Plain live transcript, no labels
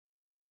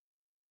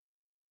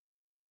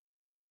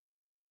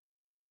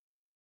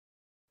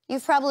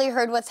You've probably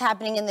heard what's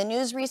happening in the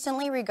news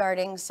recently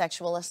regarding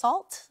sexual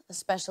assault,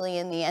 especially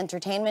in the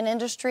entertainment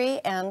industry.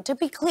 And to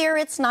be clear,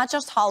 it's not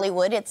just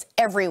Hollywood, it's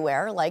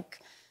everywhere. Like,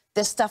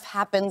 this stuff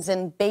happens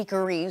in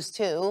bakeries,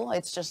 too.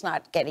 It's just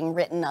not getting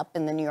written up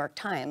in the New York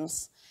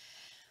Times.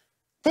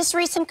 This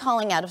recent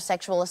calling out of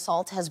sexual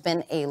assault has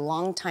been a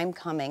long time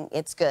coming.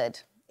 It's good.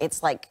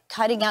 It's like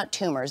cutting out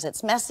tumors.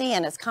 It's messy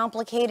and it's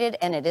complicated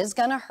and it is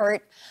gonna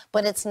hurt,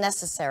 but it's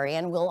necessary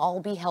and we'll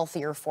all be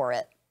healthier for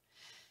it.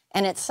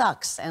 And it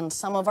sucks, and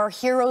some of our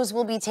heroes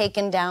will be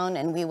taken down,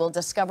 and we will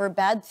discover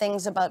bad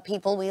things about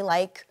people we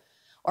like,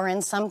 or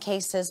in some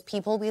cases,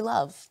 people we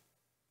love.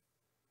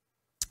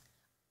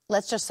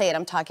 Let's just say it,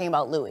 I'm talking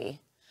about Louis.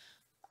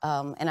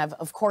 And I've,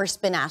 of course,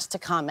 been asked to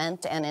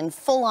comment, and in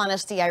full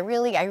honesty, I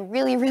really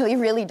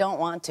don't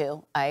want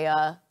to.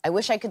 I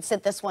wish I could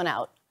sit this one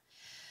out.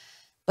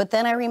 But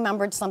then I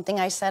remembered something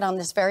I said on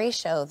this very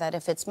show, that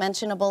if it's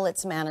mentionable,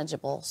 it's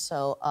manageable.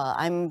 So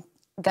I'm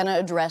gonna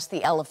address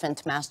the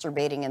elephant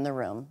masturbating in the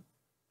room.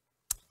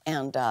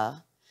 And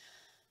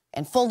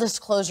full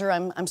disclosure,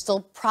 I'm still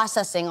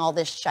processing all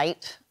this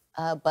shite,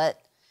 but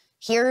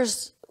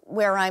here's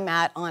where I'm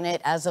at on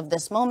it as of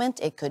this moment.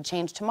 It could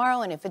change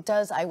tomorrow, and if it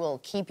does, I will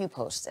keep you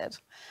posted.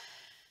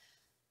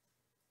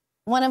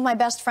 One of my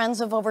best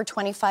friends of over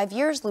 25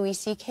 years, Louis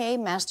C.K.,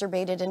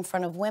 masturbated in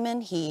front of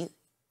women. He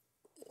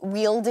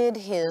wielded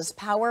his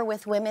power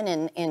with women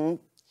in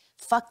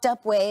fucked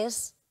up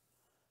ways,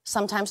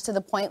 sometimes to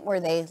the point where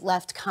they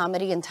left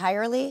comedy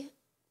entirely.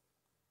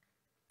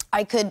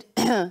 I could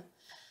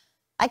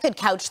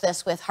couch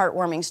this with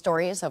heartwarming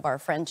stories of our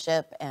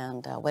friendship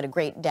and what a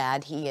great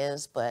dad he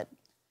is, but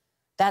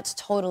that's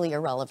totally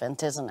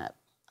irrelevant, isn't it?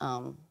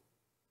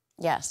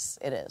 Yes,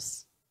 it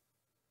is.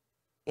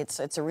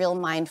 It's a real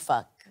mind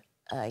fuck,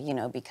 you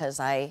know,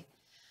 because I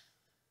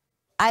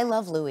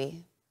love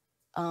Louis,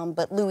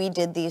 but Louis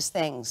did these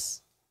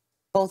things.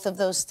 Both of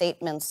those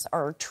statements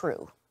are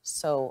true.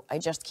 So I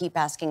just keep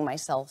asking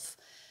myself,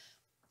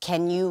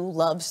 can you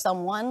love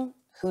someone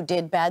who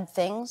did bad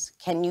things?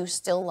 Can you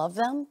still love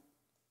them?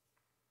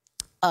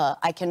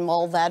 I can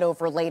mull that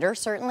over later,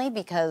 certainly,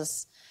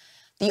 because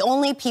the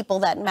only people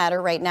that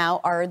matter right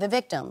now are the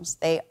victims.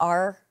 They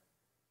are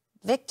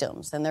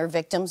victims, and they're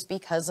victims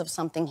because of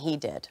something he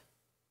did.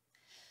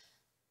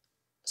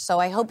 So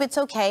I hope it's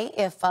okay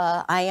if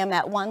I am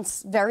at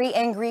once very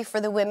angry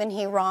for the women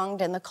he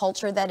wronged and the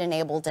culture that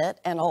enabled it,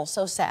 and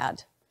also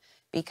sad,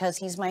 because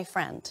he's my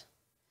friend.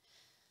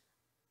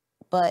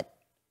 But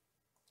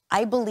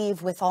I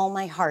believe with all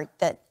my heart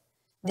that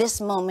this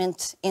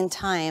moment in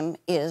time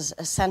is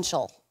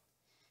essential.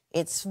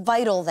 It's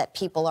vital that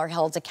people are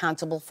held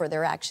accountable for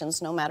their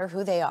actions, no matter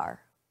who they are.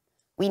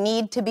 We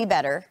need to be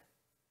better.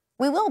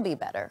 We will be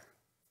better.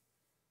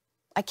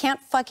 I can't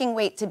fucking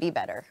wait to be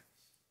better.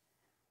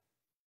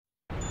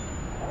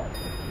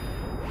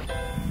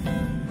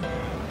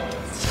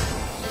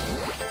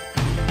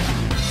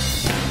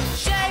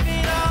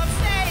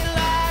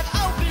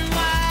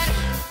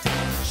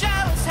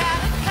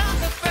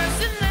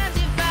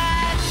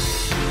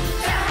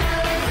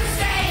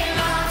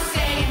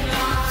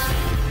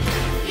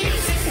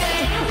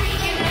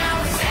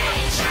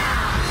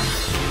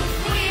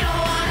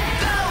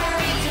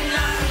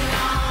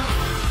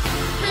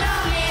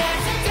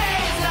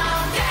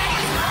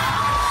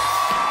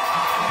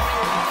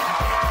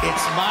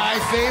 My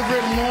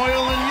favorite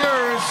Moyle and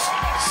yours,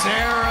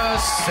 Sarah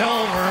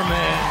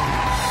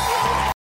Silverman.